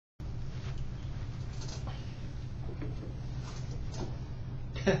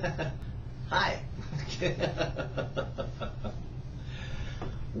Hi.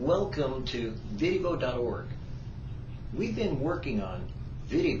 Welcome to Vidivo.org. We've been working on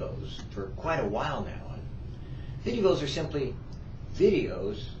Vidivos for quite a while now. Vidivos are simply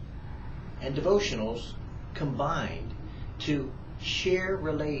videos and devotionals combined to share,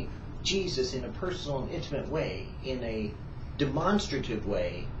 relate Jesus in a personal and intimate way, in a demonstrative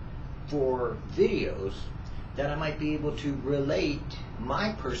way, for videos that I might be able to relate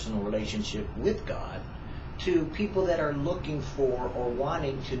my personal relationship with God to people that are looking for or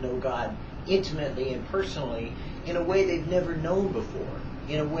wanting to know God intimately and personally in a way they've never known before,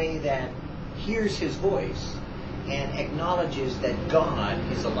 in a way that hears His voice and acknowledges that God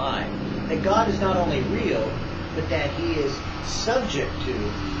is alive, that God is not only real, but that He is subject to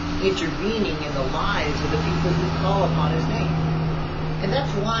intervening in the lives of the people who call upon His name. And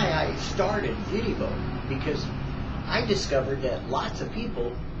that's why I started Vidivo, because I discovered that lots of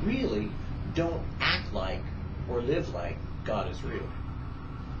people really don't act like or live like God is real.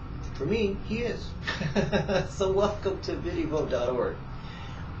 For me, He is. So welcome to Vidivo.org.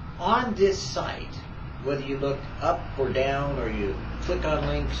 On this site, whether you look up or down, or you click on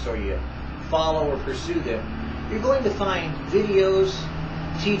links, or you follow or pursue them, you're going to find videos,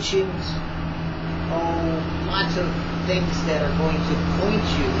 teachings, lots of things that are going to point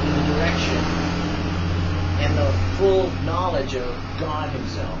you in the direction and the full knowledge of God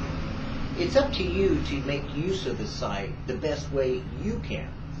Himself. It's up to you to make use of the site the best way you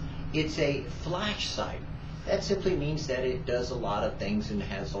can. It's a flash site. That simply means that it does a lot of things and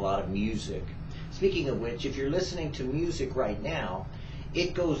has a lot of music. Speaking of which, if you're listening to music right now,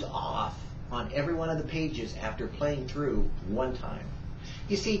 it goes off on every one of the pages after playing through one time.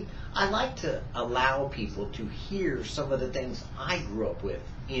 You see, I like to allow people to hear some of the things I grew up with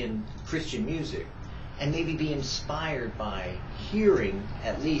in Christian music, and maybe be inspired by hearing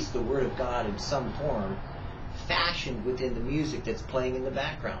at least the Word of God in some form fashioned within the music that's playing in the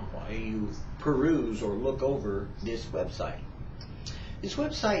background while you peruse or look over this website. This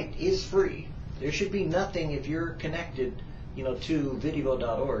website is free. There should be nothing, if you're connected to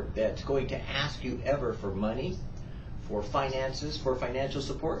Vidivo.org, that's going to ask you ever for money, for finances, for financial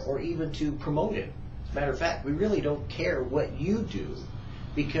support, or even to promote it. As a matter of fact, we really don't care what you do,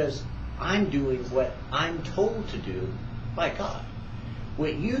 because I'm doing what I'm told to do by God.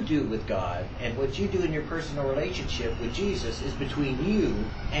 What you do with God and what you do in your personal relationship with Jesus is between you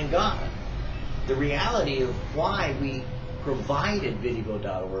and God. The reality of why we provided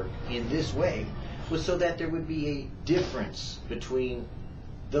Vidivo.org in this way was so that there would be a difference between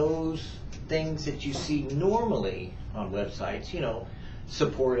those things that you see normally on websites,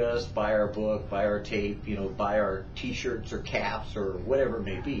 support us, buy our book, buy our tape, buy our t-shirts or caps or whatever it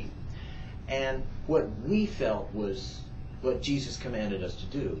may be. And what we felt was what Jesus commanded us to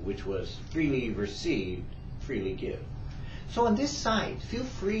do, which was freely receive, freely give. So on this site, feel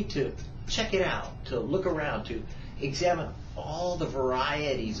free to check it out, to look around, to examine all the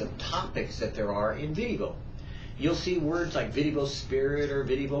varieties of topics that there are in Vidivo. You'll see words like Vidivo Spirit, or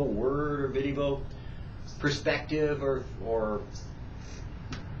Vidivo Word, or Vidivo Perspective, or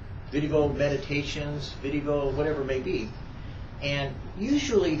Vidivo Meditations, Vidivo whatever it may be. And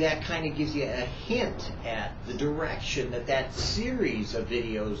usually that kind of gives you a hint at the direction that series of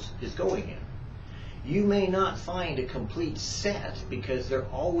videos is going in. You may not find a complete set, because they're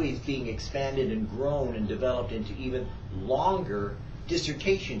always being expanded and grown and developed into even longer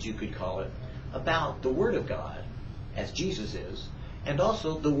dissertations, you could call it, about the Word of God as Jesus is, and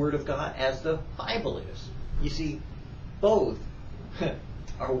also the Word of God as the Bible is. You see, both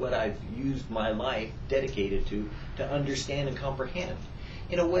are what I've used my life dedicated to understand and comprehend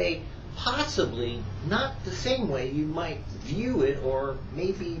in a way possibly not the same way you might view it or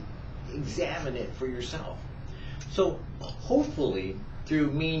maybe examine it for yourself. So hopefully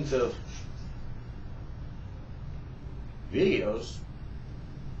through means of videos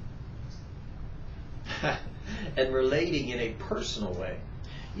and relating in a personal way,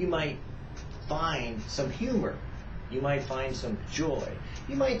 you might find some humor. You might find some joy.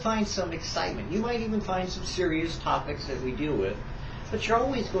 You might find some excitement. You might even find some serious topics that we deal with. But you're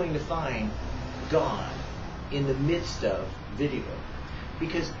always going to find God in the midst of Vidivo,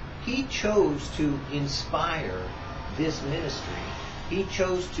 because He chose to inspire this ministry. He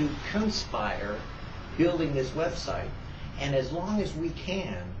chose to conspire building this website. And as long as we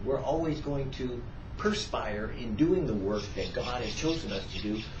can, we're always going to perspire in doing the work that God has chosen us to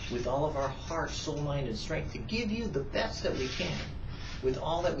do with all of our heart, soul, mind, and strength, to give you the best that we can with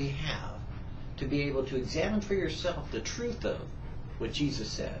all that we have, to be able to examine for yourself the truth of what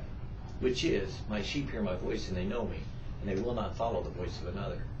Jesus said, which is, my sheep hear my voice and they know me, and they will not follow the voice of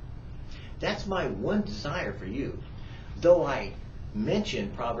another. That's my one desire for you. Though I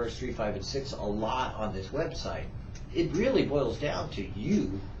mention Proverbs 3, 5, and 6 a lot on this website, it really boils down to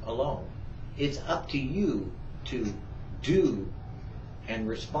you alone. It's up to you to do and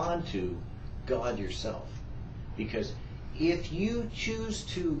respond to God yourself. Because if you choose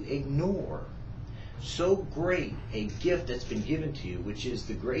to ignore so great a gift that's been given to you, which is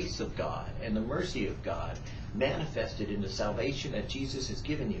the grace of God and the mercy of God manifested in the salvation that Jesus has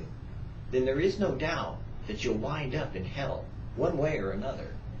given you, then there is no doubt that you'll wind up in hell, one way or another,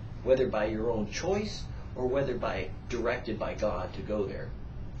 whether by your own choice or whether by directed by God to go there,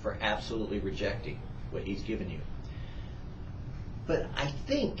 for absolutely rejecting what He's given you. But I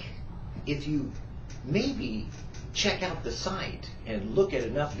think if you maybe check out the site and look at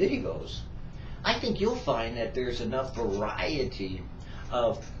enough videos, I think you'll find that there's enough variety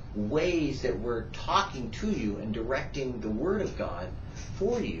of ways that we're talking to you and directing the Word of God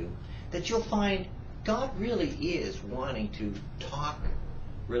for you, that you'll find God really is wanting to talk,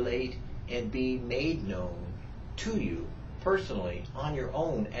 relate, and be made known to you personally on your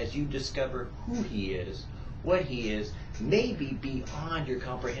own as you discover who He is, what He is, maybe beyond your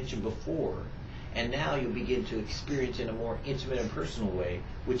comprehension before. And now you'll begin to experience in a more intimate and personal way,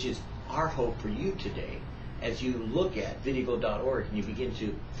 which is our hope for you today, as you look at vidigo.org and you begin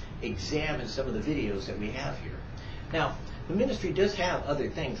to examine some of the videos that we have here. Now, the ministry does have other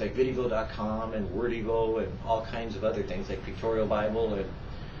things like vidigo.com and Wordigo and all kinds of other things like Pictorial Bible, and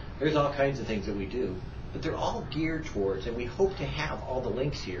there's all kinds of things that we do. But they're all geared towards, and we hope to have all the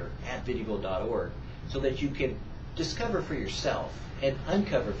links here at vidigo.org so that you can discover for yourself and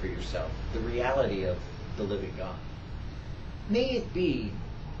uncover for yourself the reality of the living God. May it be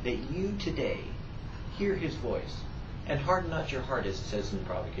that you today hear His voice and harden not your heart, as it says in the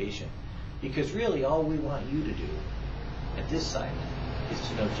provocation, because really all we want you to do at this site is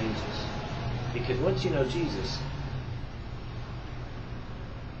to know Jesus. Because once you know Jesus,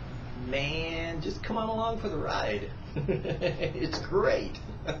 man, just come on along for the ride. It's great.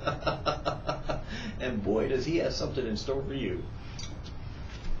 And boy, does He have something in store for you.